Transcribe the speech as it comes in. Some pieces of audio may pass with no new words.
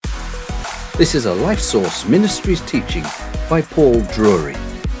This is a Life Source Ministries teaching by Paul Drury.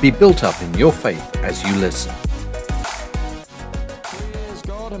 Be built up in your faith as you listen. Praise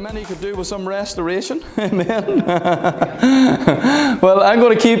God, how many could do with some restoration? Amen. Well, I'm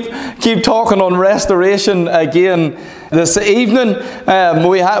going to keep talking on restoration again this evening.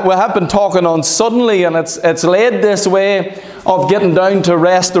 We have been talking on suddenly, and it's led this way of getting down to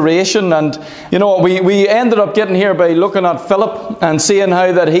restoration. And you know, we ended up getting here by looking at Philip and seeing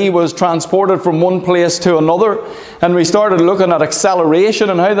how that he was transported from one place to another. And we started looking at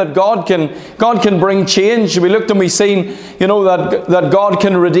acceleration and how that God can bring change. We looked and we seen, you know, that God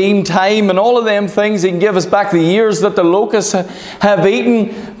can redeem time and all of them things. He can give us back the years that the locusts have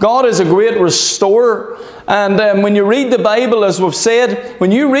eaten. God is a great restorer. And when you read the Bible, as we've said,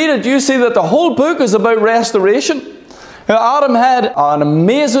 when you read it, you see that the whole book is about restoration. Adam had an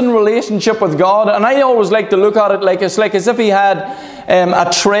amazing relationship with God, and I always like to look at it like it's like as if he had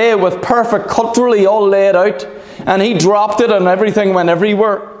a tray with perfect cutlery all laid out, and he dropped it and everything went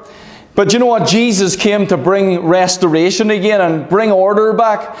everywhere. But you know what? Jesus came to bring restoration again and bring order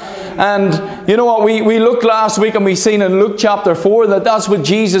back. And you know what? We looked last week and we seen in Luke chapter 4 that that's what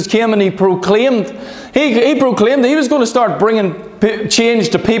Jesus came and he proclaimed. He proclaimed that he was going to start bringing change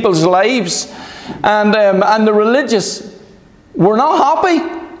to people's lives. And the religious were not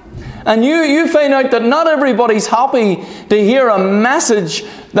happy. And you find out that not everybody's happy to hear a message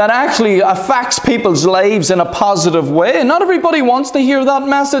that actually affects people's lives in a positive way. Not everybody wants to hear that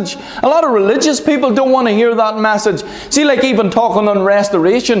message. A lot of religious people don't want to hear that message. See, like even talking on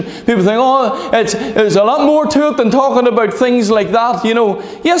restoration, people think, oh, there's a lot more to it than talking about things like that. You know,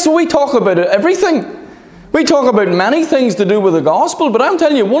 yes, we talk about everything. We talk about many things to do with the gospel, but I'm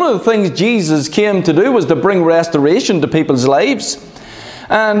telling you, one of the things Jesus came to do was to bring restoration to people's lives.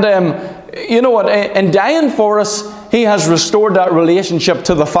 And you know what? In dying for us, He has restored that relationship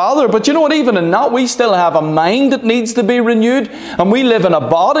to the Father. But you know what? Even in that, we still have a mind that needs to be renewed. And we live in a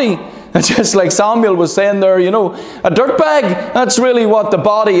body. Just like Samuel was saying there, you know, a dirt bag. That's really what the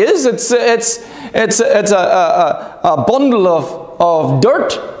body is. It's a bundle of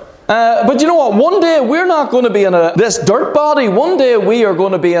dirt. But you know what? One day we're not going to be in this dirt body. One day we are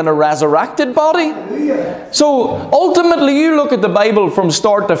going to be in a resurrected body. So ultimately, you look at the Bible from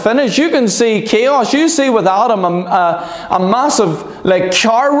start to finish, you can see chaos. You see with Adam a massive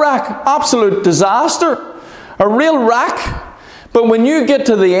car wreck, absolute disaster, a real wreck. But when you get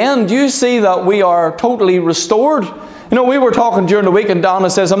to the end, you see that we are totally restored. You know, we were talking during the week, and Donna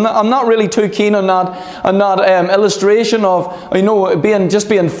says, I'm not really too keen on that illustration of, you know, being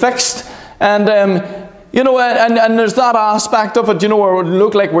fixed. And, you know, and there's that aspect of it, you know, where it would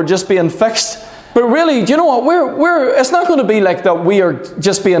look like we're just being fixed. But really, do you know what? It's not going to be like that we are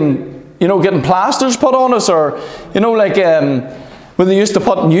just being, you know, getting plasters put on us, or, you know, like when they used to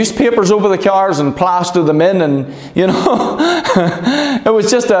put newspapers over the cars and plaster them in, and, you know, it was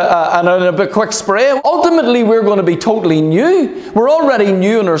just a quick spray. Ultimately, we're going to be totally new. We're already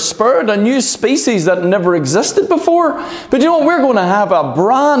new in our spirit, a new species that never existed before. But you know what? We're going to have a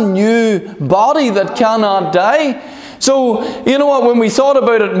brand new body that cannot die. So, you know what? When we thought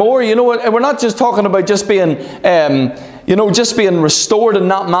about it more, you know what? We're not just talking about just being just being restored in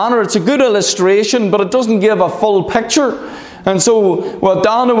that manner. It's a good illustration, but it doesn't give a full picture. And so what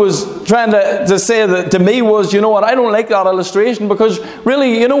Donna was trying to say to me was, you know what, I don't like that illustration, because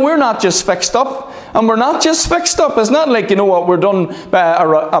really, you know, we're not just fixed up. And we're not just fixed up. It's not like, you know what, we're done by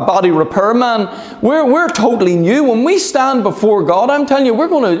a body repairman. We're totally new. When we stand before God, I'm telling you, we're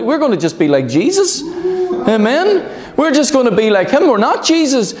going to just be like Jesus. Amen? We're just going to be like Him. We're not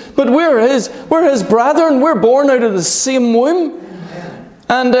Jesus, but we're His brethren. We're born out of the same womb.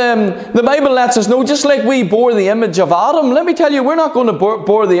 And the Bible lets us know, just like we bore the image of Adam, let me tell you, we're not going to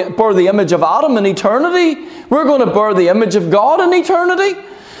bore the image of Adam in eternity. We're going to bear the image of God in eternity.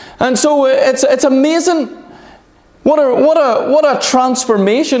 And so it's amazing. What a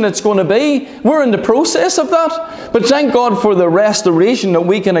transformation it's going to be. We're in the process of that. But thank God for the restoration that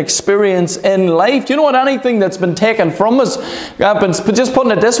we can experience in life. Do you know what? Anything that's been taken from us, just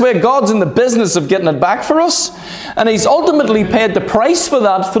putting it this way, God's in the business of getting it back for us. And He's ultimately paid the price for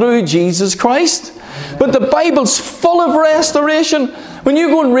that through Jesus Christ. But the Bible's full of restoration. When you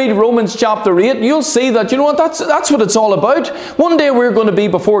go and read Romans chapter 8, you'll see that, you know what, that's what it's all about. One day we're going to be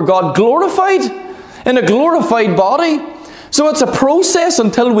before God glorified, in a glorified body. So it's a process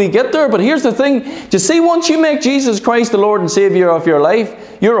until we get there. But here's the thing. You see, once you make Jesus Christ the Lord and Savior of your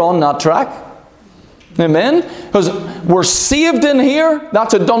life, you're on that track. Amen? Because we're saved in here.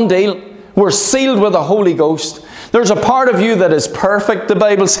 That's a done deal. We're sealed with the Holy Ghost. There's a part of you that is perfect. The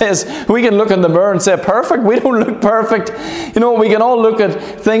Bible says we can look in the mirror and say perfect. We don't look perfect. You know, we can all look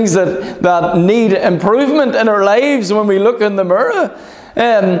at things that need improvement in our lives when we look in the mirror.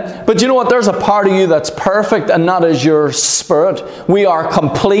 But you know what? There's a part of you that's perfect, and that is your spirit. We are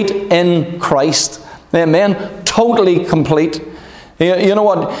complete in Christ. Amen. Totally complete. You know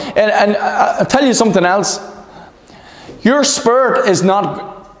what? And I'll tell you something else. Your spirit is not...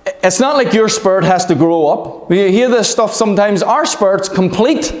 It's not like your spirit has to grow up. You hear this stuff sometimes. Our spirit's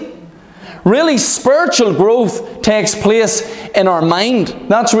complete. Really, spiritual growth takes place in our mind.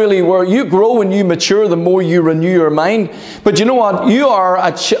 That's really where you grow and you mature the more you renew your mind. But you know what? You are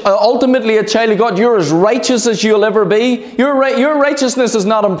ultimately a child of God. You're as righteous as you'll ever be. Your righteousness is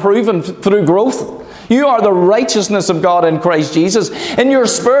not improving through growth. You are the righteousness of God in Christ Jesus. In your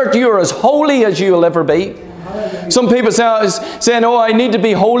spirit, you are as holy as you'll ever be. Some people saying, oh, I need to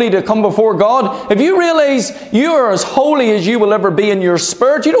be holy to come before God. If you realize you are as holy as you will ever be in your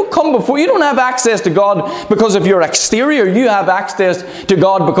spirit, you don't have access to God because of your exterior. You have access to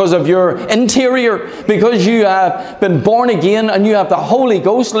God because of your interior, because you have been born again and you have the Holy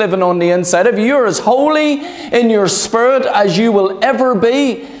Ghost living on the inside of you. You're as holy in your spirit as you will ever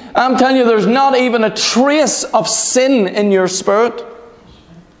be. I'm telling you, there's not even a trace of sin in your spirit.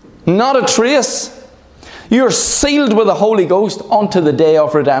 Not a trace. You're sealed with the Holy Ghost unto the day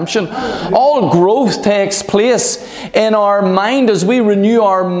of redemption. All growth takes place in our mind as we renew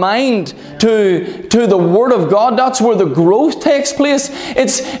our mind to the Word of God. That's where the growth takes place.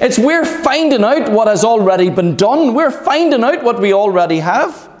 It's we're finding out what has already been done. We're finding out what we already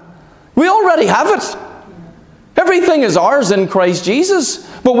have. We already have it. Everything is ours in Christ Jesus,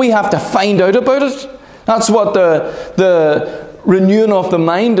 but we have to find out about it. That's what the renewing of the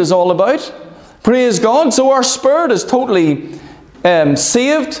mind is all about. Praise God. So our spirit is totally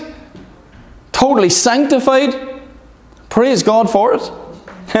saved, totally sanctified. Praise God for it.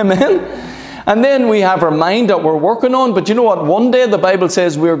 Amen. And then we have our mind that we're working on. But you know what? One day the Bible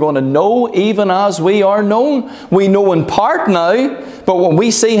says we're going to know even as we are known. We know in part now, but when we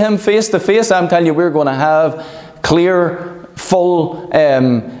see Him face to face, I'm telling you, we're going to have clear, full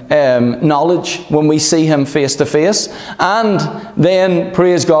knowledge when we see Him face to face. And then,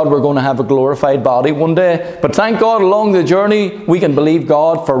 praise God, we're going to have a glorified body one day. But thank God, along the journey, we can believe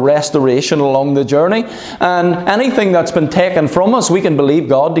God for restoration along the journey. And anything that's been taken from us, we can believe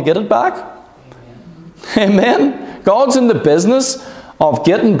God to get it back. Amen. God's in the business of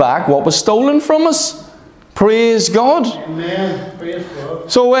getting back what was stolen from us. Praise God. Amen. Praise God.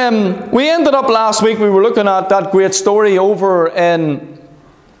 So we ended up last week, we were looking at that great story over in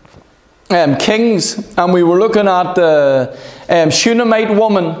Kings, and we were looking at the Shunammite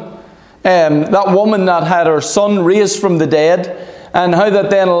woman, that woman that had her son raised from the dead, and how that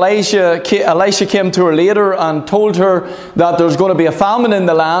then Elisha came to her later and told her that there's going to be a famine in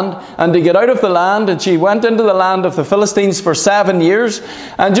the land, and to get out of the land, and she went into the land of the Philistines for 7 years.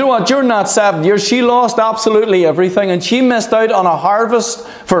 And you know what? During that 7 years, she lost absolutely everything, and she missed out on a harvest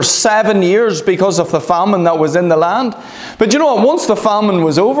for 7 years because of the famine that was in the land. But you know what? Once the famine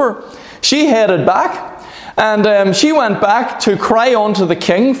was over, she headed back, and she went back to cry unto the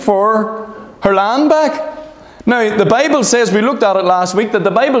king for her land back. Now, the Bible says, we looked at it last week, that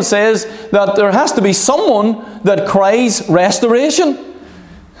the Bible says that there has to be someone that cries restoration.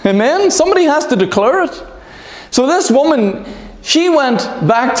 Amen? Somebody has to declare it. So this woman, she went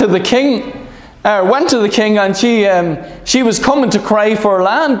back to the king, and she was coming to cry for her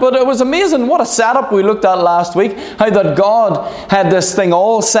land. But it was amazing what a setup we looked at last week, how that God had this thing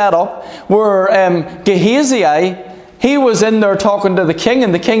all set up, where Gehazi, he was in there talking to the king,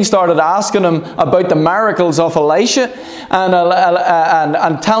 and the king started asking him about the miracles of Elisha,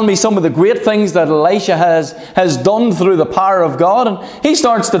 and tell me some of the great things that Elisha has done through the power of God. And he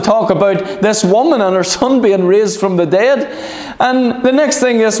starts to talk about this woman and her son being raised from the dead. And the next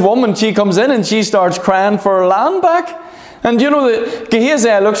thing, this woman, she comes in and she starts crying for her land back. And you know,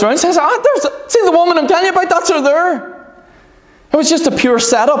 Gehazi looks around and says, see the woman I'm telling you about, that's her there. It was just a pure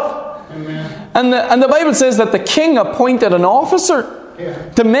setup. Amen. And the Bible says that the king appointed an officer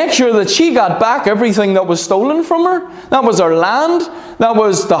to make sure that she got back everything that was stolen from her. That was her land. That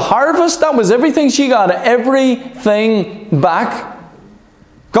was the harvest. That was everything. She got everything back.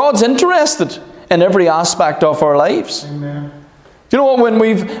 God's interested in every aspect of our lives. Amen. You know what?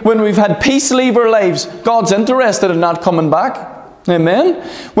 When we've had peace leave our lives, God's interested in not coming back. Amen.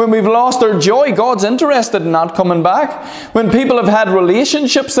 When we've lost our joy, God's interested in not coming back. When people have had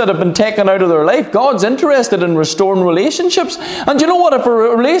relationships that have been taken out of their life, God's interested in restoring relationships. And you know what? If a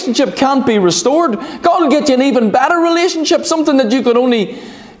relationship can't be restored, God will get you an even better relationship, something that you could only,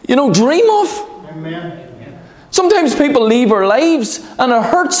 dream of. Amen. Sometimes people leave our lives and it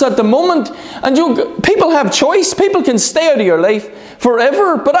hurts at the moment. And people have choice. People can stay out of your life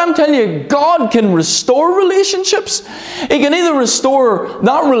forever. But I'm telling you, God can restore relationships. He can either restore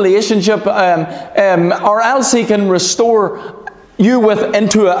that relationship or else He can restore you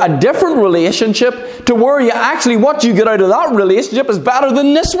into a different relationship to where you actually, what you get out of that relationship is better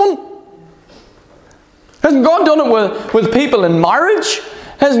than this one. Hasn't God done it with people in marriage?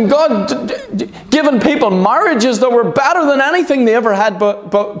 Hasn't God given people marriages that were better than anything they ever had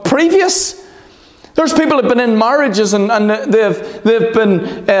but previous? There's people that have been in marriages and they've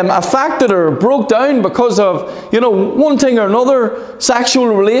been affected or broke down because of, one thing or another, sexual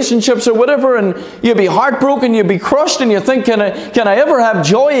relationships or whatever, and you'll be heartbroken, you'll be crushed, and you think, can I ever have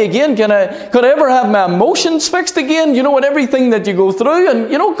joy again? Could I ever have my emotions fixed again? With everything that you go through, and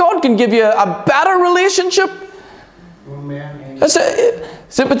God can give you a better relationship. Amen.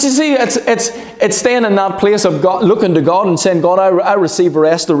 But you see, it's staying in that place of God, looking to God and saying, God, I receive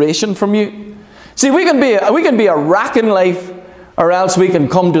restoration from you. See, we can be a wreck in life, or else we can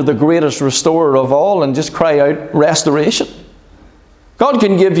come to the greatest restorer of all and just cry out restoration. God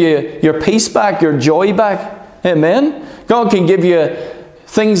can give you your peace back, your joy back. Amen. God can give you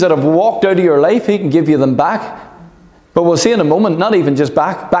things that have walked out of your life. He can give you them back. But we'll see in a moment, not even just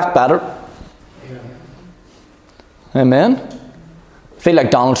back better. Amen. I feel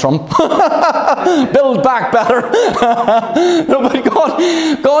like Donald Trump. Build back better. No, but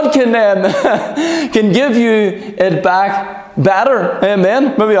God can give you it back better.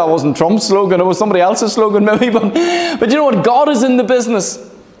 Amen. Maybe that wasn't Trump's slogan. It was somebody else's slogan maybe. But you know what? God is in the business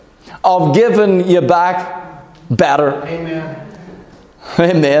of giving you back better. Amen.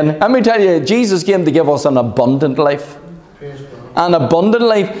 Amen. Let me tell you, Jesus came to give us an abundant life. An abundant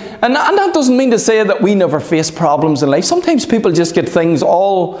life. And that doesn't mean to say that we never face problems in life. Sometimes people just get things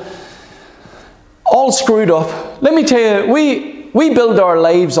all screwed up. Let me tell you, we build our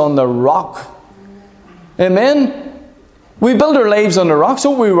lives on the rock. Amen. We build our lives on the rock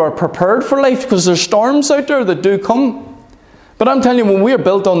so we were prepared for life, because there's storms out there that do come. But I'm telling you, when we're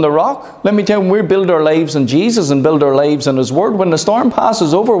built on the rock, let me tell you, when we build our lives in Jesus and build our lives in His Word, when the storm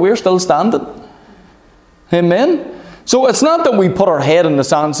passes over, we're still standing. Amen. So it's not that we put our head in the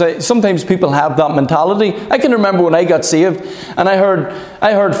sand. Sometimes people have that mentality. I can remember when I got saved and I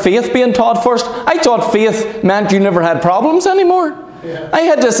heard faith being taught first. I thought faith meant you never had problems anymore. Yeah. I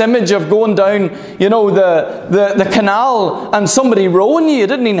had this image of going down, the canal and somebody rowing you. You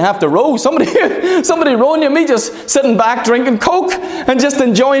didn't even have to row. Somebody rowing you. Me just sitting back drinking Coke and just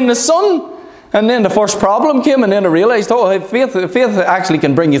enjoying the sun. And then the first problem came, and then I realized, faith actually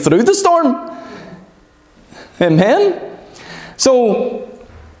can bring you through the storm. Amen. So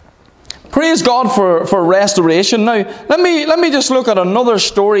praise God for restoration. Now let me just look at another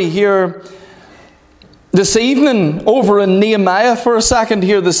story here this evening over in Nehemiah for a second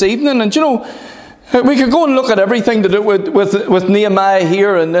here this evening. And we could go and look at everything to do with Nehemiah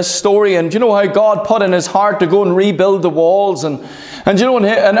here in this story, and how God put in his heart to go and rebuild the walls and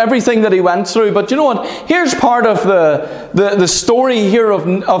everything that he went through. But you know what? Here's part of the story here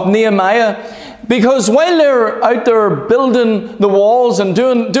of Nehemiah. Because while they're out there building the walls and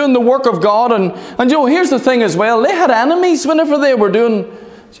doing the work of God, and here's the thing as well, they had enemies whenever they were doing.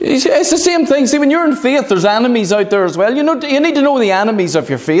 It's the same thing. See, when you're in faith, there's enemies out there as well. You need to know the enemies of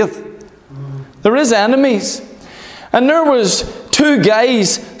your faith. There is enemies. And there was two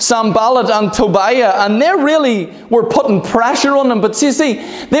guys, Sanballat and Tobiah, and they really were putting pressure on them. But see,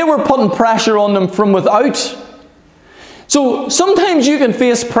 they were putting pressure on them from without. So sometimes you can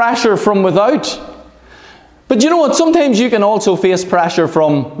face pressure from without. But you know what? Sometimes you can also face pressure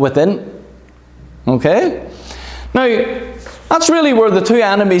from within. Okay? Now, that's really where the two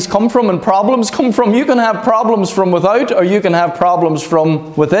enemies come from and problems come from. You can have problems from without, or you can have problems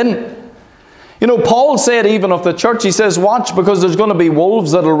from within. Paul said even of the church, he says, watch, because there's going to be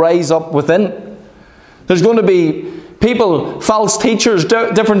wolves that will rise up within. There's going to be people, false teachers,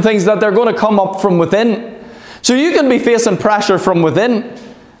 different things that they're going to come up from within. So you can be facing pressure from within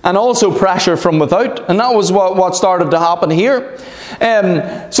and also pressure from without. And that was what started to happen here.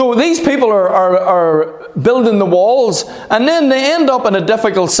 So these people are building the walls, and then they end up in a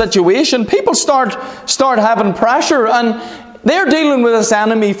difficult situation. People start having pressure, and they're dealing with this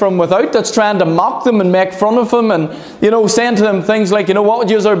enemy from without that's trying to mock them and make fun of them, and saying to them things like, what would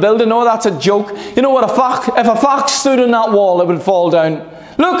you are building? Oh, that's a joke. If a fox stood on that wall, it would fall down.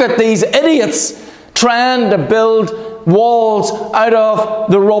 Look at these idiots trying to build walls out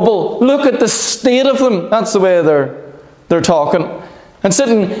of the rubble. Look at the state of them. That's the way they're talking. And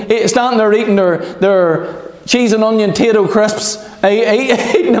standing there eating their cheese and onion Tato crisps,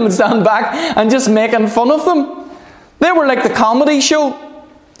 eating them and standing back and just making fun of them. They were like the comedy show.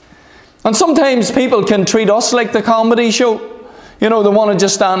 And sometimes people can treat us like the comedy show. You know, they want to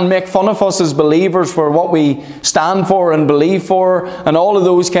just stand and make fun of us as believers for what we stand for and believe for and all of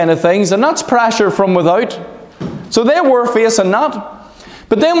those kind of things. And that's pressure from without. So they were facing that.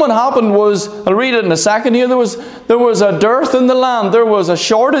 But then what happened was, I'll read it in a second here, there was a dearth in the land. There was a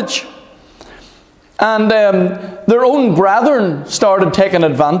shortage. And their own brethren started taking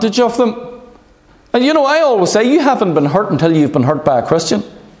advantage of them. And you know, I always say, you haven't been hurt until you've been hurt by a Christian.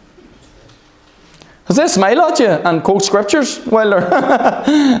 Because they smile at you and quote scriptures while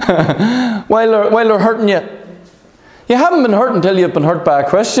they're, while they're hurting you. You haven't been hurt until you've been hurt by a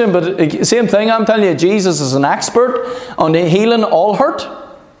Christian. But same thing, I'm telling you, Jesus is an expert on healing all hurt.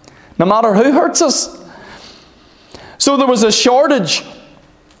 No matter who hurts us. So there was a shortage.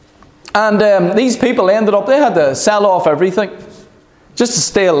 And these people ended up, they had to sell off everything just to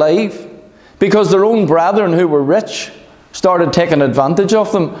stay alive. Because their own brethren who were rich started taking advantage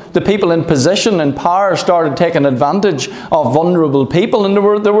of them. The people in position and power started taking advantage of vulnerable people. And they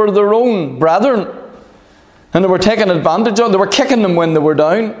were their own brethren. And they were taking advantage of them. They were kicking them when they were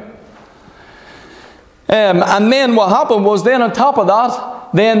down. And then what happened was, then on top of that,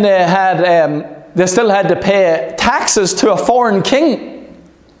 then they still had to pay taxes to a foreign king.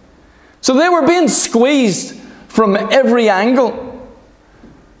 So they were being squeezed from every angle.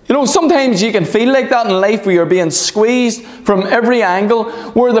 You know, sometimes you can feel like that in life, where you're being squeezed from every angle,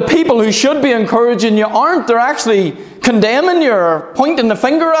 where the people who should be encouraging you aren't. They're actually condemning you or pointing the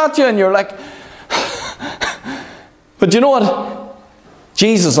finger at you, and you're like... But you know what?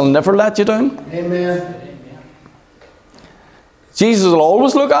 Jesus will never let you down. Amen. Jesus will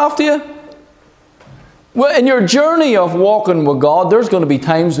always look after you. Well, in your journey of walking with God, there's going to be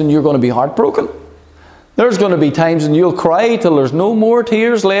times when you're going to be heartbroken. There's going to be times when you'll cry till there's no more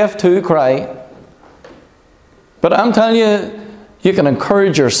tears left to cry. But I'm telling you, you can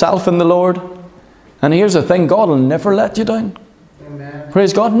encourage yourself in the Lord. And here's the thing, God will never let you down. Amen.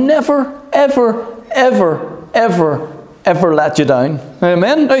 Praise God. Never, ever, ever, ever, ever let you down.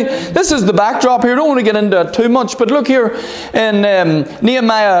 Amen. Now, this is the backdrop here. I don't want to get into it too much. But look here in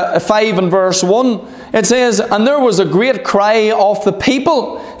Nehemiah 5 and verse 1. It says, and there was a great cry of the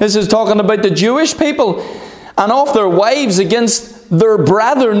people. This is talking about the Jewish people. And of their wives against their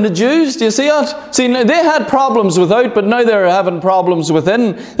brethren, the Jews. Do you see that? See, they had problems without, but now they're having problems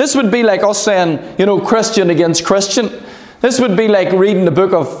within. This would be like us saying, you know, Christian against Christian. This would be like reading the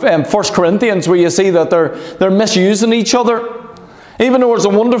book of 1 Corinthians, where you see that they're misusing each other. Even though there's a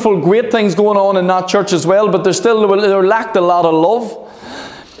wonderful, great things going on in that church as well, but there lacked a lot of love.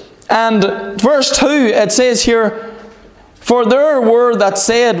 And verse 2, it says here, for there were that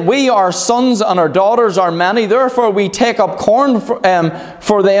said, we, our sons and our daughters are many, therefore we take up corn for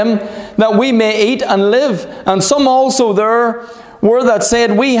them, that we may eat and live. And some also there were that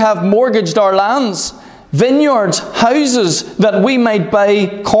said, we have mortgaged our lands, vineyards, houses, that we might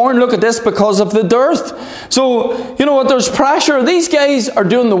buy corn. Look at this, because of the dearth. So, you know what, there's pressure. These guys are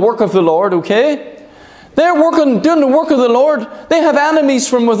doing the work of the Lord, okay? They're doing the work of the Lord. They have enemies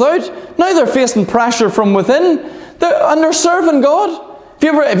from without. Now they're facing pressure from within. And they're serving God.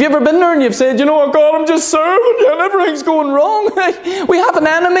 Have you ever been there and you've said, you know what, God, I'm just serving you and everything's going wrong? We have an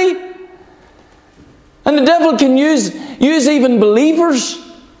enemy. And the devil can use even believers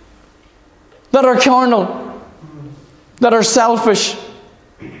that are carnal, that are selfish.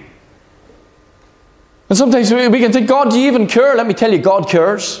 And sometimes we can think, God, do you even care? Let me tell you, God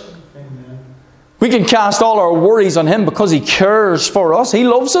cares. We can cast all our worries on Him because He cares for us. He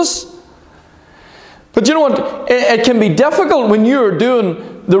loves us. But you know what? It can be difficult when you're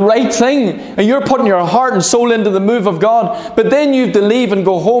doing the right thing and you're putting your heart and soul into the move of God, but then you have to leave and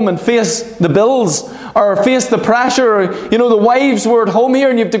go home and face the bills or face the pressure. Or, you know, the wives were at home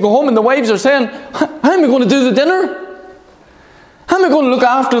here and you have to go home and the wives are saying, how am I going to do the dinner? How am I going to look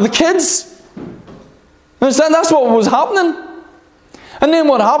after the kids? Understand? That's what was happening. And then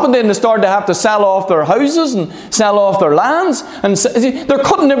what happened, then they started to have to sell off their houses and sell off their lands. And they're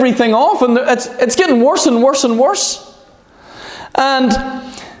cutting everything off, and it's getting worse and worse and worse. And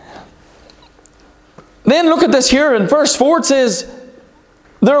then look at this here in verse 4. It says,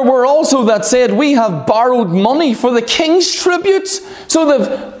 there were also that said, we have borrowed money for the king's tributes. So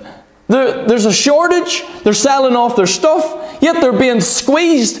there's a shortage. They're selling off their stuff, yet they're being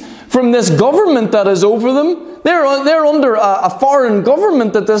squeezed from this government that is over them. They're under a foreign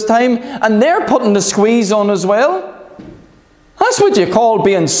government at this time, and they're putting the squeeze on as well. That's what you call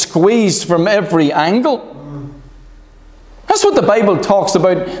being squeezed from every angle. That's what the Bible talks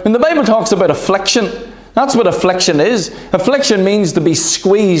about. When the Bible talks about affliction, that's what affliction is. Affliction means to be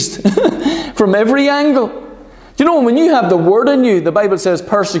squeezed from every angle. Do you know, when you have the Word in you, the Bible says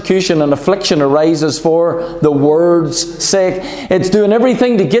persecution and affliction arises for the Word's sake. It's doing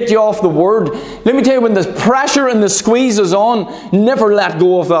everything to get you off the Word. Let me tell you, when the pressure and the squeeze is on, never let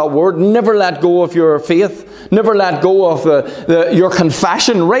go of that Word. Never let go of your faith. Never let go of your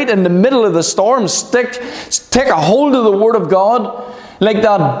confession. Right in the middle of the storm, take a hold of the Word of God. Like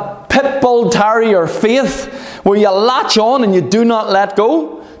that pit bull terrier faith, where you latch on and you do not let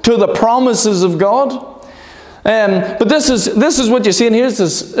go to the promises of God. But this is what you see in here. It's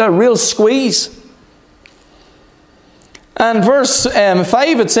this real squeeze. And verse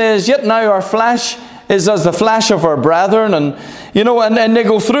 5, it says, "Yet now our flesh is as the flesh of our brethren." And you know, and they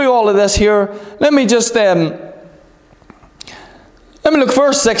go through all of this here. Let me just let me look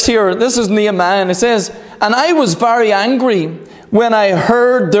verse 6 here. This is Nehemiah, and it says, "And I was very angry when I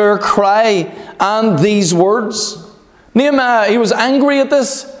heard their cry and these words." Nehemiah, he was angry at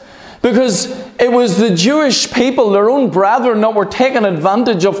this, because it was the Jewish people, their own brethren, that were taking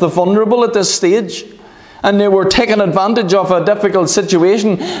advantage of the vulnerable at this stage. And they were taking advantage of a difficult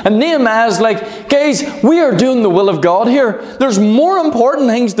situation. And Nehemiah's like, guys, we are doing the will of God here. There's more important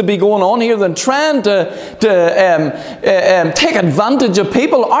things to be going on here than trying to take advantage of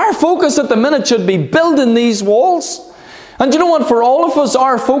people. Our focus at the minute should be building these walls. And you know what? For all of us,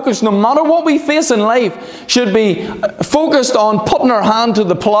 our focus, no matter what we face in life, should be focused on putting our hand to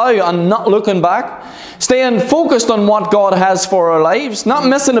the plough and not looking back. Staying focused on what God has for our lives, not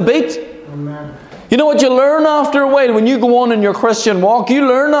missing a beat. Amen. You know what you learn after a while when you go on in your Christian walk? You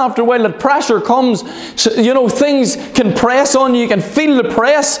learn after a while that pressure comes. You know, things can press on you. You can feel the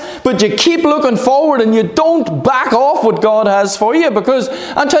press. But you keep looking forward and you don't back off what God has for you. Because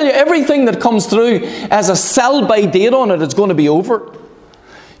I tell you, everything that comes through has a sell-by date on it. It's going to be over.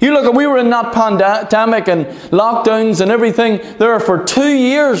 You look, we were in that pandemic and lockdowns and everything there for 2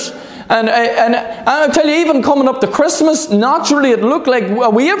 years. And I tell you, even coming up to Christmas, naturally it looked like, are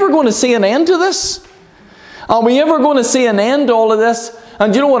we ever going to see an end to this? Are we ever going to see an end to all of this?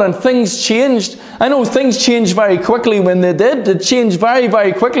 And you know what? And things changed. I know things changed very quickly when they did. It changed very,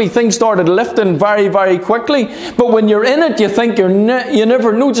 very quickly. Things started lifting very, very quickly. But when you're in it, you think you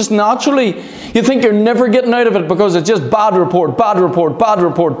never know, just naturally. You think you're never getting out of it because it's just bad report, bad report, bad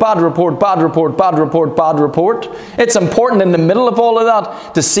report, bad report, bad report, bad report, bad report. It's important in the middle of all of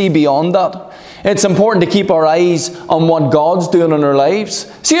that to see beyond that. It's important to keep our eyes on what God's doing in our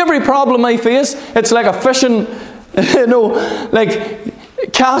lives. See, every problem I face, it's like a fishing, like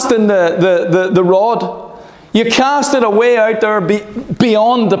casting the rod. You cast it away out there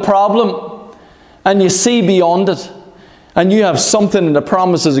beyond the problem, and you see beyond it. And you have something in the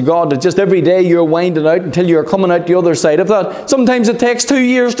promises of God that just every day you're winding out until you're coming out the other side of that. Sometimes it takes 2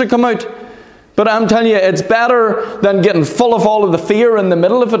 years to come out. But I'm telling you, it's better than getting full of all of the fear in the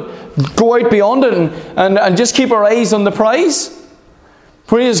middle of it. Go out beyond it and just keep our eyes on the prize.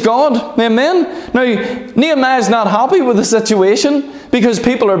 Praise God. Amen. Now, Nehemiah's not happy with the situation because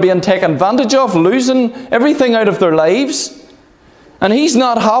people are being taken advantage of, losing everything out of their lives. And he's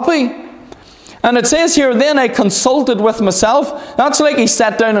not happy. And it says here, then I consulted with myself. That's like he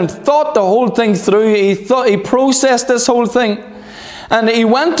sat down and thought the whole thing through. He processed this whole thing. And he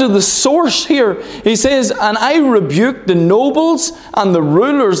went to the source here. He says, and I rebuked the nobles and the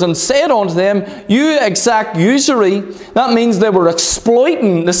rulers and said unto them, you exact usury. That means they were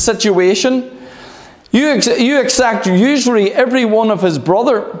exploiting the situation. You exact usury every one of his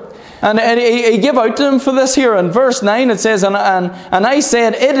brother. And he gave out to them for this here. In verse 9 it says, and I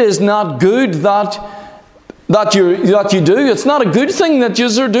said, it is not good that you do. It's not a good thing that you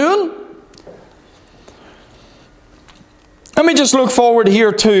are doing. Let me just look forward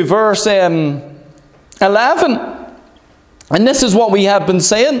here to verse 11. And this is what we have been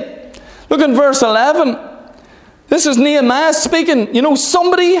saying. Look in verse 11. This is Nehemiah speaking. You know,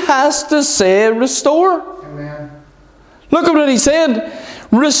 somebody has to say restore. Amen. Look at what he said.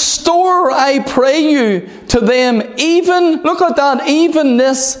 Restore, I pray you, to them even, look at that, even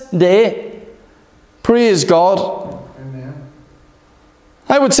this day. Praise God. Amen.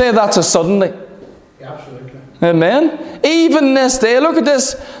 I would say that's a suddenly. Absolutely. Amen. Even this day, look at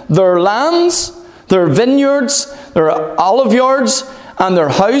this. Their lands, their vineyards, their olive yards, and their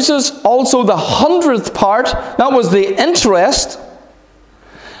houses, also the 100th part, that was the interest,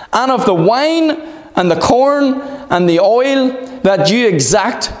 and of the wine and the corn and the oil that you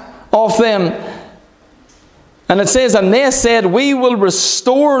exact of them. And it says, and they said, we will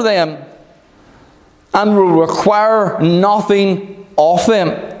restore them and will require nothing of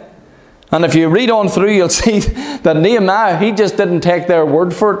them. And if you read on through, you'll see that Nehemiah, he just didn't take their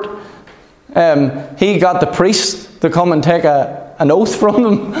word for it. He got the priest to come and take a an oath from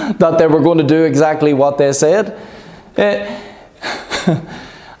them that they were going to do exactly what they said.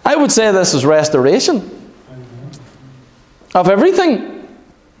 I would say this is restoration of everything.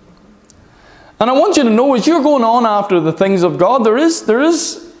 And I want you to know, as you're going on after the things of God, there is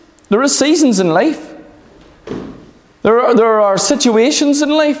seasons in life. There are situations in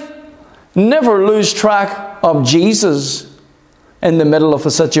life. Never lose track of Jesus in the middle of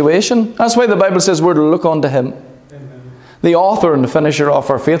a situation. That's why the Bible says we're to look unto Him, the author and the finisher of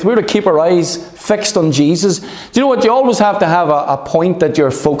our faith. We're to keep our eyes fixed on Jesus. Do you know what? You always have to have a point that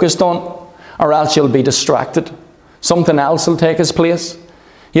you're focused on, or else you'll be distracted. Something else will take its place.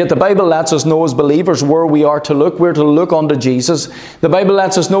 Yet the Bible lets us know as believers where we are to look. We're to look unto Jesus. The Bible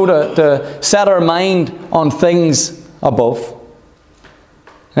lets us know to set our mind on things above.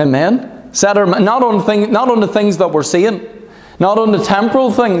 Amen? Set our not on the things that we're seeing, not on the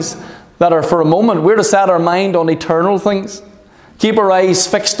temporal things that are for a moment. We're to set our mind on eternal things. Keep our eyes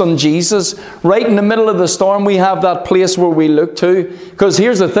fixed on Jesus. Right in the middle of the storm, we have that place where we look to. Because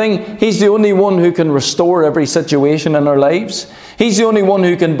here's the thing, He's the only one who can restore every situation in our lives. He's the only one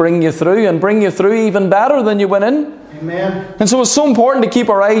who can bring you through, and bring you through even better than you went in. Amen. And so it's so important to keep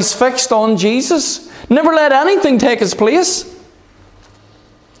our eyes fixed on Jesus. Never let anything take its place.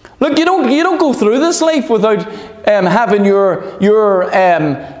 Look, you don't go through this life without having your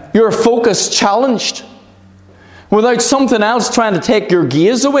focus challenged. Without something else trying to take your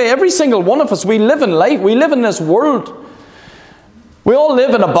gaze away. Every single one of us, we live in life. We live in this world. We all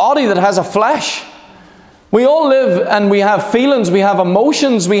live in a body that has a flesh. We all live and we have feelings, we have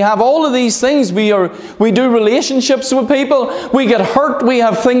emotions, we have all of these things. We do relationships with people. We get hurt, we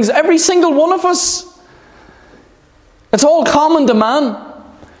have things. Every single one of us. It's all common to man.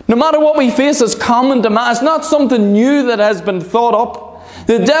 No matter what we face, it's common to man. It's not something new that has been thought up.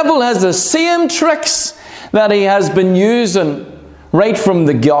 The devil has the same tricks that he has been using right from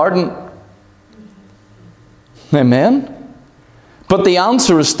the garden. Amen? But the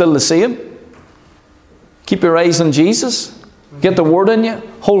answer is still the same. Keep your eyes on Jesus. Get the Word in you.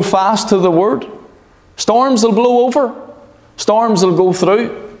 Hold fast to the Word. Storms will blow over. Storms will go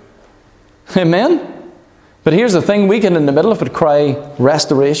through. Amen? But here's the thing, we can in the middle of it cry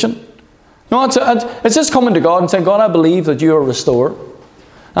restoration. No, it's just coming to God and saying, God, I believe that you are a restorer.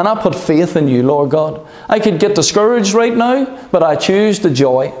 And I put faith in you, Lord God. I could get discouraged right now, but I choose the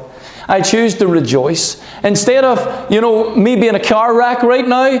joy. I choose to rejoice. Instead of, me being a car wreck right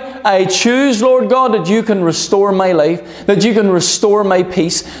now, I choose, Lord God, that you can restore my life, that you can restore my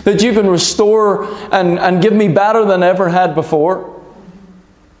peace, that you can restore and give me better than I ever had before.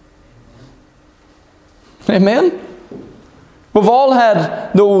 Amen? We've all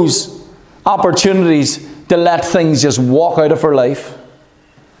had those opportunities to let things just walk out of our life.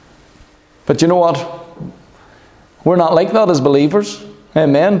 But you know what? We're not like that as believers.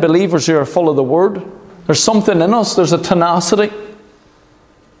 Amen. Believers who are full of the Word. There's something in us. There's a tenacity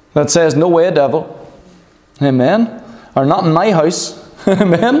that says, no way, devil. Amen. Or not in my house.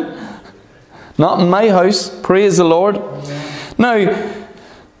 Amen. Not in my house. Praise the Lord. Amen. Now,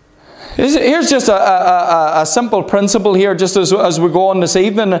 here's just a simple principle here, just as we go on this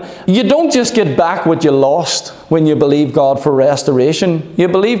evening. You don't just get back what you lost when you believe God for restoration. You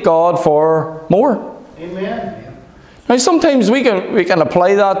believe God for more. Amen. Now sometimes we can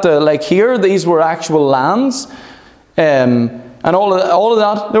apply that to, like here, these were actual lands. And all of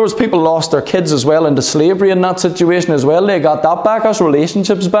that. There was people lost their kids as well into slavery in that situation as well. They got that back, us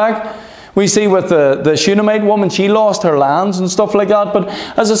relationships back. We see with the Shunammite woman, she lost her lands and stuff like that. But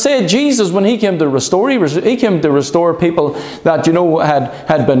as I said, Jesus, when He came to restore, He came to restore people that,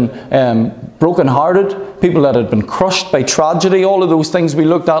 had been broken-hearted, people that had been crushed by tragedy, all of those things we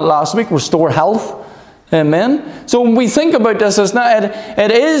looked at last week, restore health. Amen? So when we think about this,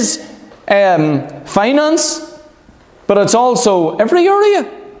 it is finance, but it's also every area.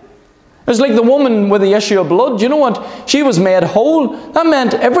 It's like the woman with the issue of blood. Do you know what? She was made whole. That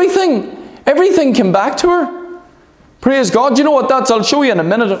meant everything. Everything came back to her. Praise God. Do you know what that's? I'll show you in a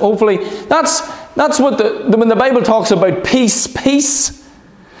minute, hopefully. That's what when the Bible talks about peace, peace.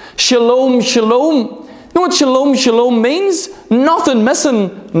 Shalom, shalom. You know what shalom, shalom means? Nothing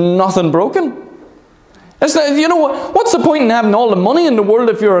missing, nothing broken. It's not, you know what? What's the point in having all the money in the world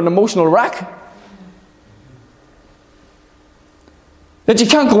if you're an emotional wreck? That you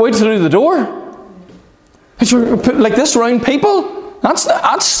can't go out through the door. That you're like this around people. That's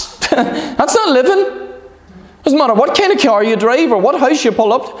not living. Doesn't matter what kind of car you drive or what house you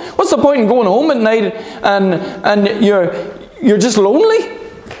pull up. What's the point in going home at night and you're just lonely?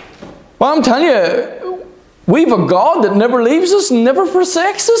 Well, I'm telling you, we've a God that never leaves us and never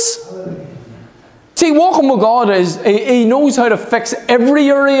forsakes us. See, walking with God is, He knows how to fix every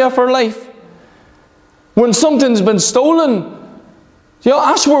area of our life. When something's been stolen,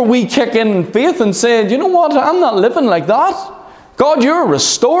 that's where we kick in faith and say, you know what, I'm not living like that. God, you're a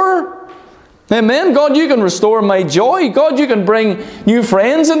restorer. Amen. God, you can restore my joy. God, you can bring new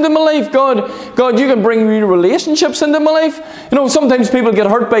friends into my life. God, you can bring new relationships into my life. Sometimes people get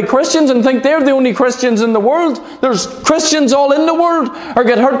hurt by Christians and think they're the only Christians in the world. There's Christians all in the world. Or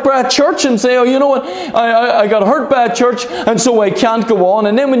get hurt by a church and say, oh, you know what, I got hurt by a church and so I can't go on.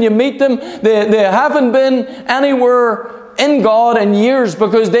 And then when you meet them, they haven't been anywhere in God in years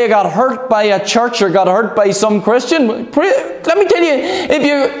because they got hurt by a church or got hurt by some Christian. Let me tell you, if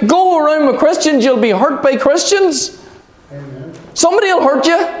you go around with Christians, you'll be hurt by Christians. Amen. Somebody will hurt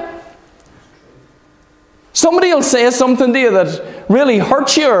you. Somebody will say something to you that really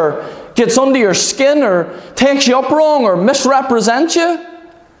hurts you or gets under your skin or takes you up wrong or misrepresents you.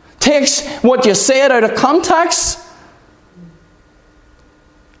 Takes what you said out of context.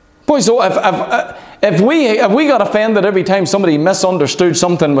 Boy, so if we got offended every time somebody misunderstood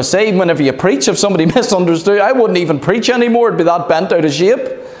something was said, whenever you preach, if somebody misunderstood, I wouldn't even preach anymore. It'd be that bent out of shape.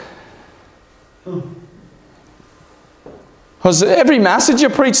 Because every message you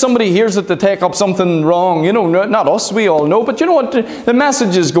preach, somebody hears it to take up something wrong. Not us, we all know. But you know what? The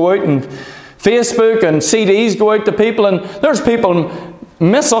messages go out and Facebook and CDs go out to people, and there's people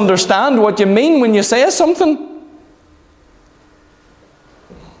misunderstand what you mean when you say something.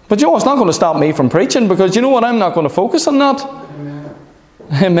 But it's not going to stop me from preaching, because you know what? I'm not going to focus on that. Amen.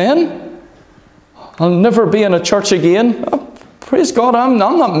 Amen. I'll never be in a church again. Oh, praise God, I'm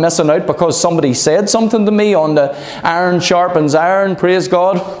not missing out because somebody said something to me on the iron sharpens iron. Praise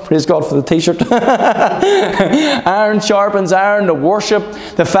God. Praise God for the t-shirt. Iron sharpens iron, the worship,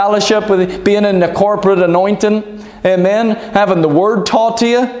 the fellowship, with being in the corporate anointing. Amen. Having the word taught to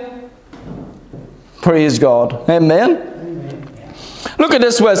you. Praise God. Amen. Look at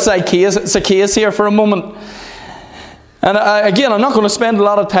this with Zacchaeus here for a moment. And again, I'm not going to spend a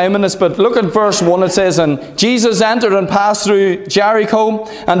lot of time on this, but look at verse 1. It says, and Jesus entered and passed through Jericho,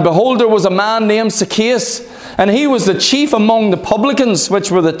 and behold, there was a man named Zacchaeus, and he was the chief among the publicans, which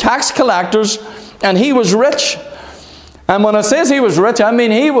were the tax collectors, and he was rich. And when it says he was rich, I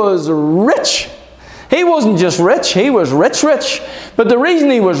mean he was rich. He wasn't just rich, he was rich. But the reason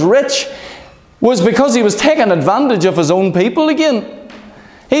he was rich was because he was taking advantage of his own people again.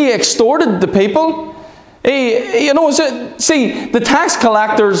 He extorted the people. See, the tax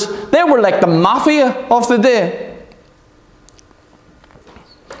collectors, they were like the mafia of the day.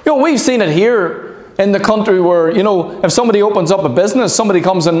 We've seen it here in the country where, if somebody opens up a business, somebody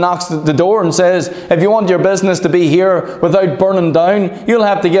comes and knocks at the door and says, if you want your business to be here without burning down, you'll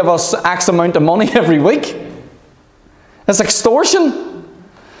have to give us X amount of money every week. It's extortion.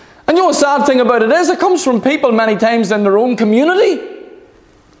 And the sad thing about it is, it comes from people many times in their own community.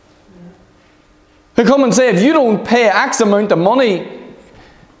 Who come and say, if you don't pay X amount of money,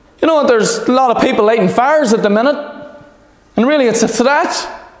 there's a lot of people lighting fires at the minute. And really it's a threat.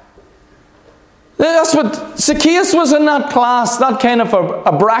 That's what Zacchaeus was in, that class, that kind of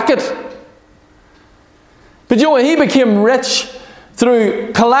a bracket. But he became rich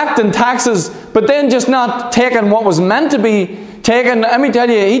through collecting taxes, but then just not taking what was meant to be taken. Let me tell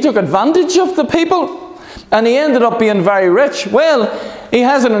you, he took advantage of the people, and he ended up being very rich. Well, he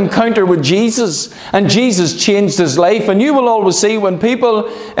has an encounter with Jesus, and Jesus changed his life. And you will always see when people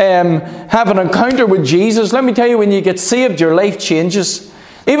have an encounter with Jesus, let me tell you, when you get saved, your life changes.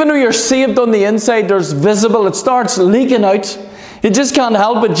 Even though you're saved on the inside, there's visible, it starts leaking out. You just can't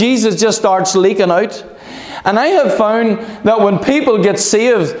help it. Jesus just starts leaking out. And I have found that when people get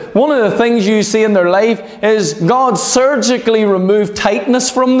saved, one of the things you see in their life is God surgically remove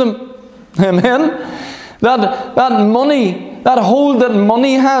tightness from them. Amen? That money, that hold that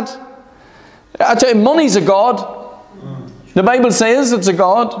money had. I tell you, money's a god. The Bible says it's a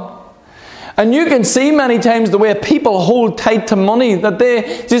god. And you can see many times the way people hold tight to money.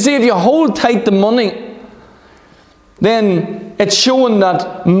 You see, if you hold tight to money, then it's showing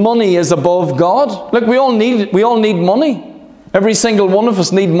that money is above God. Look, we all need money. Every single one of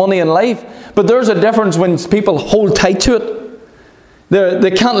us need money in life. But there's a difference when people hold tight to it. They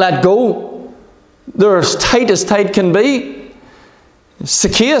can't let go. They're as tight can be.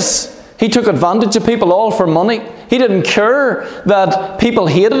 Zacchaeus, he took advantage of people all for money. He didn't care that people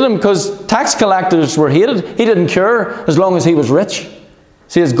hated him, because tax collectors were hated. He didn't care as long as he was rich.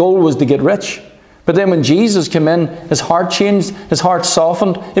 See, his goal was to get rich. But then when Jesus came in, his heart changed, his heart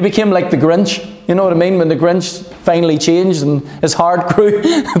softened. He became like the Grinch. You know what I mean? When the Grinch finally changed and his heart grew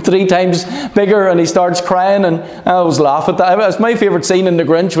 3 times bigger and he starts crying, and I always laugh at that. It's my favourite scene in the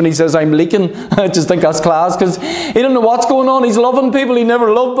Grinch when he says, "I'm leaking." I just think that's class, because he doesn't know what's going on. He's loving people he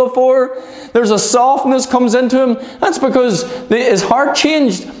never loved before. There's a softness comes into him. That's because his heart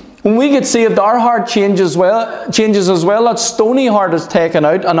changed. When we get saved, our heart changes as well. That stony heart is taken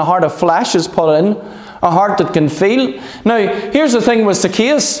out and a heart of flesh is put in, a heart that can feel. Now, here's the thing with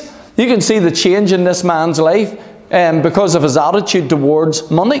Zacchaeus. You can see the change in this man's life because of his attitude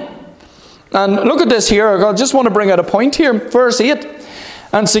towards money. And look at this here. I just want to bring out a point here. Verse 8.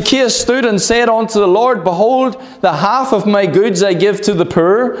 And Zacchaeus stood and said unto the Lord, "Behold, the half of my goods I give to the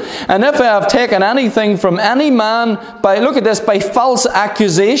poor. And if I have taken anything from any man by false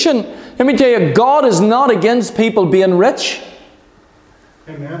accusation." Let me tell you, God is not against people being rich.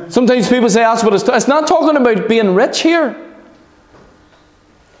 Amen. Sometimes people say that's what it's not talking about being rich here.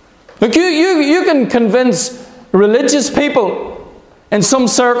 Look, you can convince religious people in some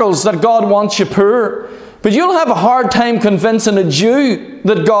circles that God wants you poor, but you'll have a hard time convincing a Jew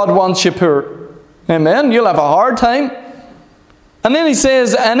that God wants you poor. Amen? You'll have a hard time. And then he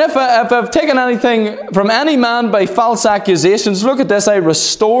says, "And if I've taken anything from any man by false accusations," look at this, "I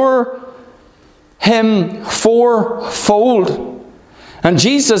restore him fourfold. And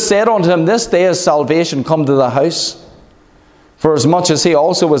Jesus said unto him, This day is salvation come to the house, for as much as he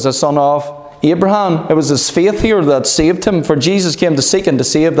also was a son of Abraham." It was his faith here that saved him, for Jesus came to seek and to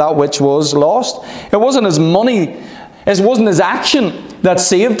save that which was lost. It wasn't his money, it wasn't his action that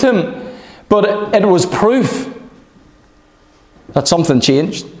saved him, but it was proof that something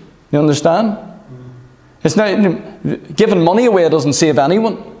changed. You understand? It's not giving money away doesn't save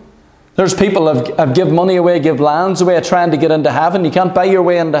anyone. There's people have give money away, give lands away, trying to get into heaven. You can't buy your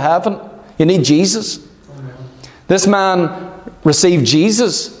way into heaven. You need Jesus. This man received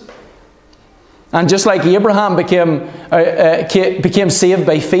Jesus. And just like Abraham became saved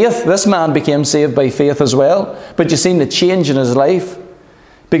by faith, this man became saved by faith as well. But you've seen the change in his life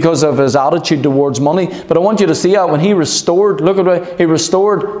because of his attitude towards money. But I want you to see that when he restored, look at what he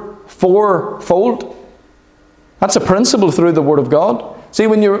restored fourfold. That's a principle through the Word of God. See,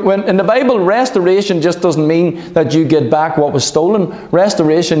 when in the Bible, restoration just doesn't mean that you get back what was stolen.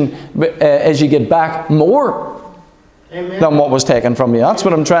 Restoration is you get back more than what was taken from you. That's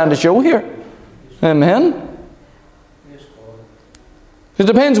what I'm trying to show here. Amen. It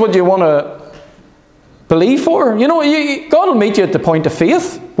depends what you want to believe for. You know, God will meet you at the point of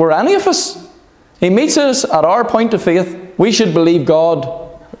faith. We're any of us. He meets us at our point of faith. We should believe God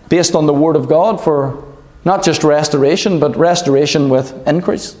based on the Word of God for not just restoration, but restoration with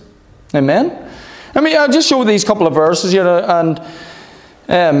increase. Amen. I'll just show these couple of verses here, and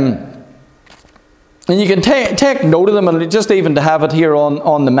you can take note of them, and just even to have it here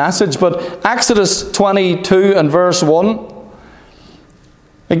on the message. But Exodus 22 and verse 1.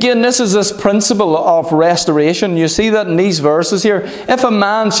 Again, this is this principle of restoration. You see that in these verses here. "If a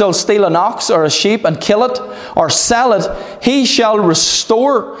man shall steal an ox or a sheep and kill it or sell it, he shall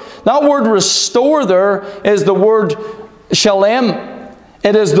restore." That word restore there is the word shalem.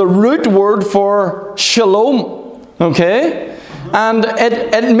 It is the root word for shalom. Okay? And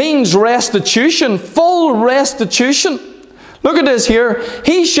it means restitution, full restitution. Look at this here.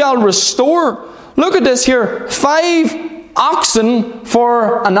 He shall restore. Look at this here. 5 oxen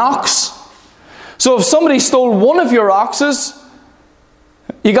for an ox. So if somebody stole one of your oxes,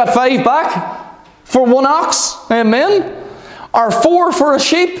 you got 5 back for 1 ox. Amen. Or 4 for a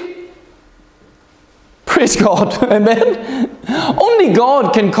sheep. Praise God. Amen. Only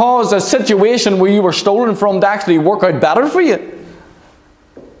God can cause a situation where you were stolen from to actually work out better for you.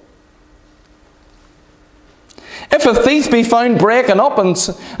 "If a thief be found breaking up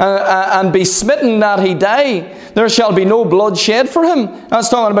and be smitten that he die, there shall be no blood shed for him." That's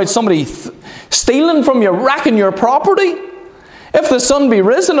talking about somebody stealing from you, wrecking your property. "If the sun be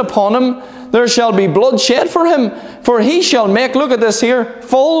risen upon him, there shall be blood shed for him, for he shall make," look at this here,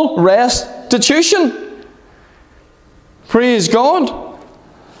 "full restitution." Praise God.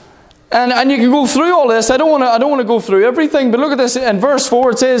 And you can go through all this. I don't want to go through everything, but look at this. In verse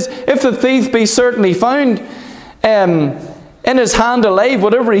 4 it says, "If the thief be certainly found in his hand alive,"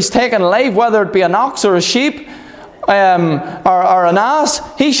 whatever he's taken alive, whether it be an ox or a sheep or an ass,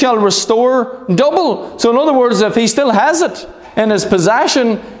 "he shall restore double." So in other words, if he still has it in his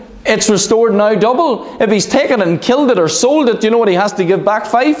possession, it's restored now double. If he's taken it and killed it or sold it, you know what he has to give back?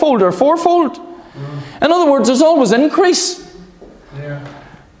 5-fold or 4-fold. In other words, there's always increase. Yeah.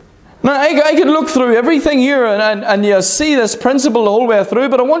 Now, I could look through everything here and you see this principle the whole way through,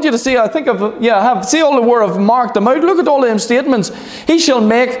 but I want you to see, see all the word I've marked them out. Look at all them statements. "He shall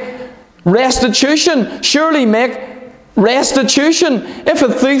make Restitution. Surely make restitution. If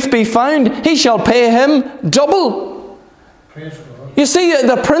a thief be found, he shall pay him double. Praise God. You see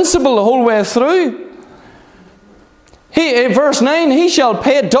the principle the whole way through. Verse 9, he shall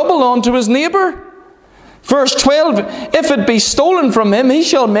pay double unto his neighbour. Verse 12, if it be stolen from him, he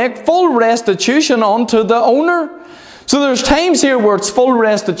shall make full restitution unto the owner. So there's times here where it's full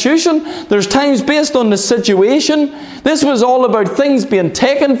restitution. There's times based on the situation. This was all about things being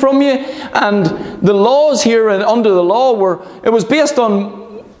taken from you. And the laws here and under the law it was based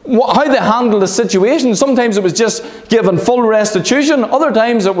on how they handled the situation. Sometimes it was just given full restitution. Other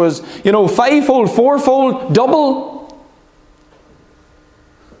times it was, fivefold, fourfold, double.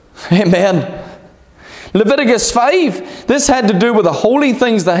 Amen. Leviticus 5, this had to do with the holy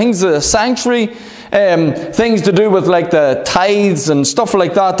things, the things of the sanctuary, things to do with like the tithes and stuff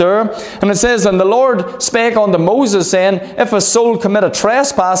like that there. And it says, and the Lord spake unto Moses, saying, if a soul commit a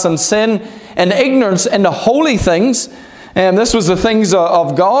trespass and sin in ignorance in the holy things, and this was the things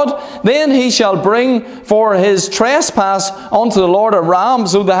of God, then he shall bring for his trespass unto the Lord a ram.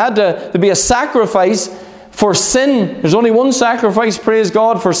 So there had to be a sacrifice for sin. There's only one sacrifice, praise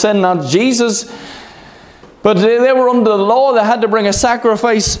God, for sin, not Jesus. But they were under the law. They had to bring a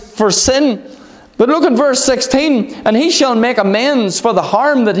sacrifice for sin. But look at verse 16. And he shall make amends for the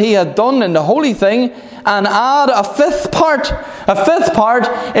harm that he had done in the holy thing, and add a fifth part. A fifth part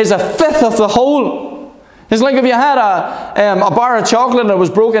is a fifth of the whole. It's like if you had a bar of chocolate and it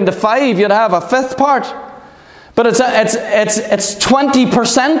was broken into 5, you'd have a fifth part. But it's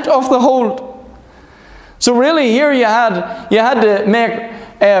 20% of the whole. So really here you had to make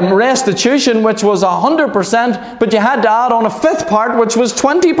restitution, which was 100%, but you had to add on a fifth part, which was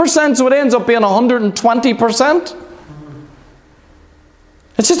 20%, so it ends up being 120%.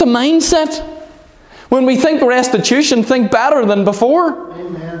 It's just a mindset. When we think restitution, think better than before.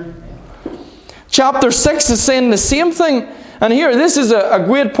 Amen. Chapter 6 is saying the same thing. And here, this is a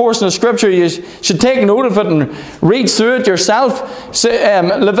great portion of Scripture. You should take note of it and read through it yourself.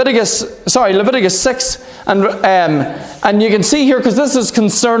 Leviticus 6. And you can see here, because this is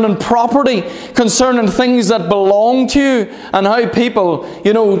concerning property, concerning things that belong to you, and how people,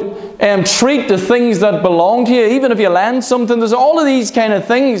 treat the things that belong to you. Even if you lend something, there's all of these kind of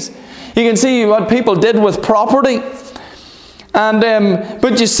things. You can see what people did with property. And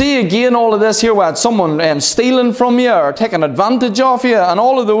but you see again all of this here, where someone stealing from you or taking advantage of you, and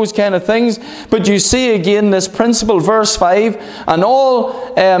all of those kind of things. But you see again this principle, verse 5, and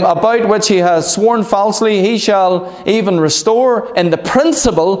all about which he has sworn falsely, he shall even restore. In the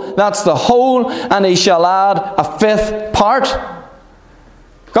principle, that's the whole, and he shall add a fifth part.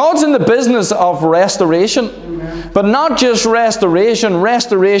 God's in the business of restoration. Amen. But not just restoration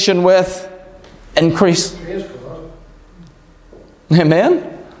with increase.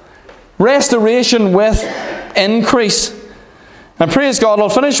 Amen. Restoration with increase. And praise God, I'll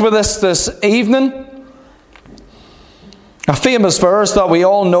finish with this evening. A famous verse that we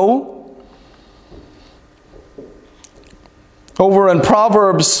all know. Over in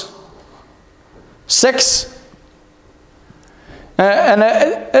Proverbs 6.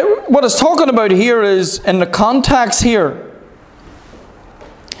 What it's talking about here is, in the context here,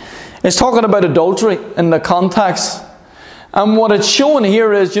 it's talking about adultery in the context. And what it's showing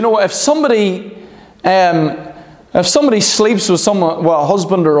here is, if somebody sleeps with someone, a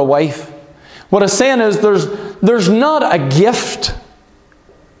husband or a wife, what it's saying is there's not a gift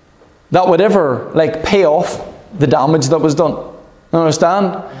that would ever pay off the damage that was done. You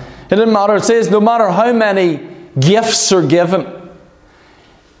understand? It doesn't matter. It says no matter how many gifts are given,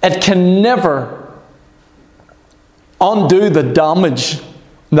 it can never undo the damage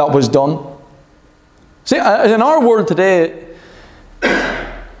that was done. See, in our world today,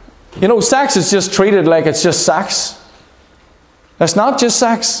 sex is just treated like it's just sex. It's not just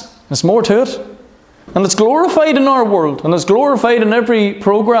sex. There's more to it. And it's glorified in our world. And it's glorified in every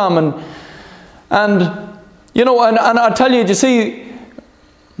program. And I tell you, see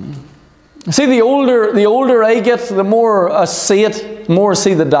the older I get, the more I see it, the more I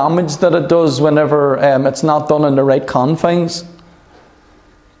see the damage that it does whenever it's not done in the right confines.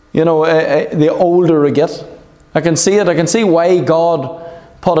 The older I get, I can see it. I can see why God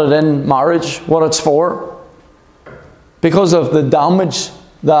put it in marriage, what it's for. Because of the damage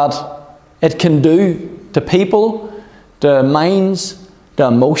that it can do to people, to minds, to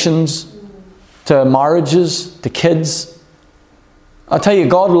emotions, to marriages, to kids. I tell you,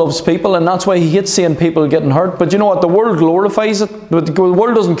 God loves people, and that's why He hates seeing people getting hurt. But you know what? The world glorifies it. The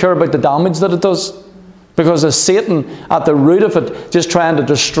world doesn't care about the damage that it does. Because it's Satan at the root of it, just trying to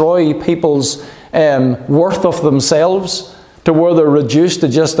destroy people's worth of themselves to where they're reduced to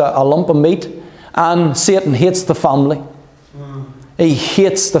just a lump of meat. And Satan hates the family. He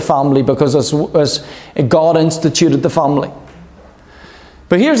hates the family because as God instituted the family.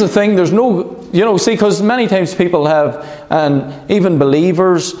 But here's the thing, there's no, see, because many times people have, and even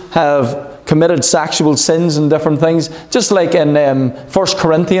believers have committed sexual sins and different things, just like in 1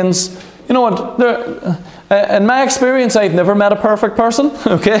 Corinthians. You know what, in my experience, I've never met a perfect person,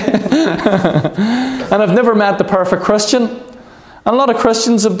 okay? And I've never met the perfect Christian. And a lot of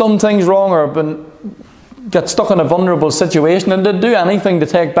Christians have done things wrong or get stuck in a vulnerable situation and didn't do anything to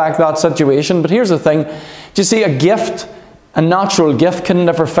take back that situation. But here's the thing, you see, a natural gift can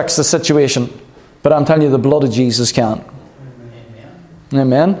never fix the situation. But I'm telling you, the blood of Jesus can.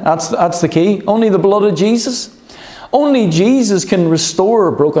 Amen. That's the key. Only the blood of Jesus. Only Jesus can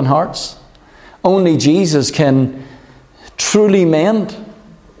restore broken hearts. Only Jesus can truly mend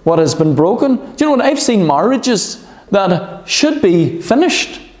what has been broken. Do you know what? I've seen marriages that should be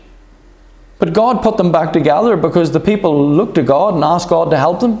finished, but God put them back together because the people looked to God and asked God to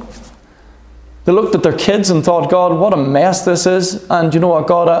help them. They looked at their kids and thought, God, what a mess this is. And you know what,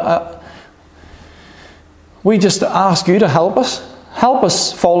 God, we just ask you to help us. Help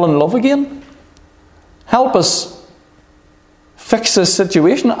us fall in love again. Help us fix this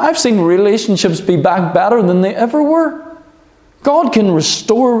situation. I've seen relationships be back better than they ever were. God can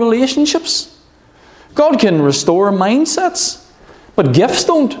restore relationships. God can restore mindsets. But gifts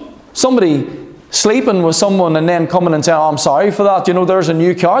don't. Somebody sleeping with someone and then coming and saying, oh, I'm sorry for that. There's a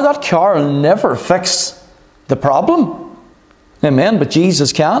new car. That car will never fix the problem. Amen. But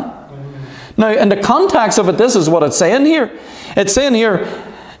Jesus can. Now, in the context of it, this is what it's saying here. It's saying here,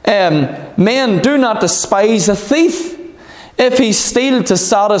 men, do not despise a thief if he steal to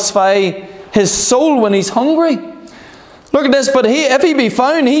satisfy his soul when he's hungry. Look at this. But if he be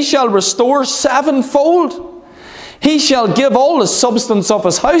found, he shall restore sevenfold. He shall give all the substance of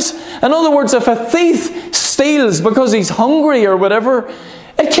his house. In other words, if a thief steals because he's hungry or whatever,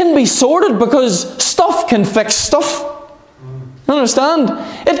 it can be sorted because stuff can fix stuff. You understand?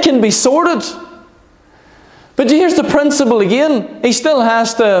 It can be sorted. But here's the principle again. He still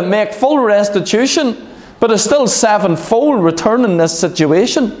has to make full restitution, but it's still sevenfold return in this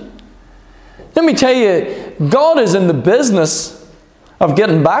situation. Let me tell you, God is in the business of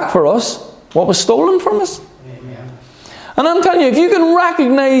getting back for us what was stolen from us. Amen. And I'm telling you, if you can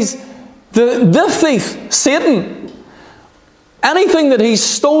recognize the thief, Satan, anything that he's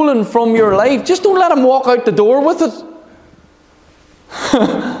stolen from your life, just don't let him walk out the door with it.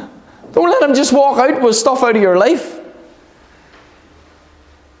 Don't let him just walk out with stuff out of your life.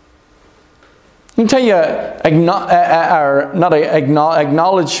 I can tell you,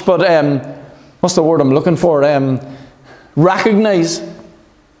 acknowledge, but what's the word I'm looking for? Recognize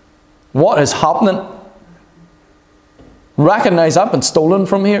what is happening. Recognize I've been stolen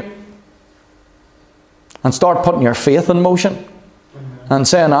from here. And start putting your faith in motion. And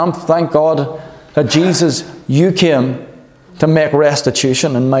saying, thank God that Jesus, you came to make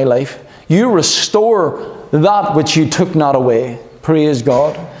restitution in my life. You restore that which you took not away. Praise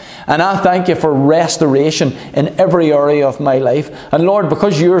God. And I thank you for restoration in every area of my life. And Lord,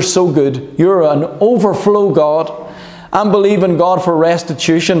 because you're so good, you're an overflow God. I'm believing God for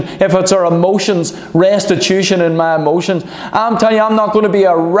restitution. If it's our emotions, restitution in my emotions. I'm telling you, I'm not going to be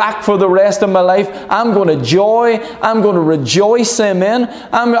a wreck for the rest of my life. I'm going to joy. I'm going to rejoice. Amen.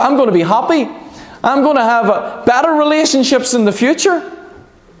 I'm going to be happy. I'm going to have better relationships in the future.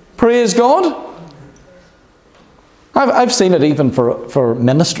 Praise God. I've seen it even for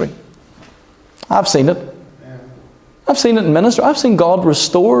ministry. I've seen it. I've seen it in ministry. I've seen God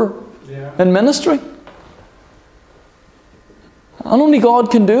restore in ministry. And only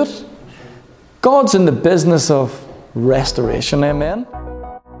God can do it. God's in the business of restoration. Amen.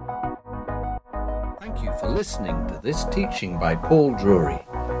 Thank you for listening to this teaching by Paul Drury.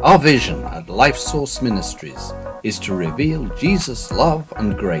 Our vision at Life Source Ministries is to reveal Jesus' love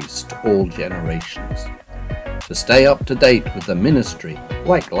and grace to all generations. To stay up to date with the ministry,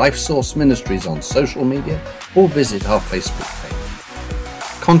 like Life Source Ministries on social media or visit our Facebook page.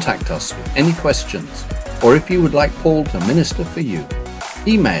 Contact us with any questions, or if you would like Paul to minister for you,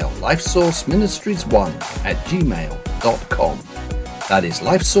 email lifesourceministries1@gmail.com. That is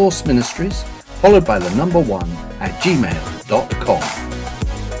Life Source Ministries, followed by the number 1 @gmail.com.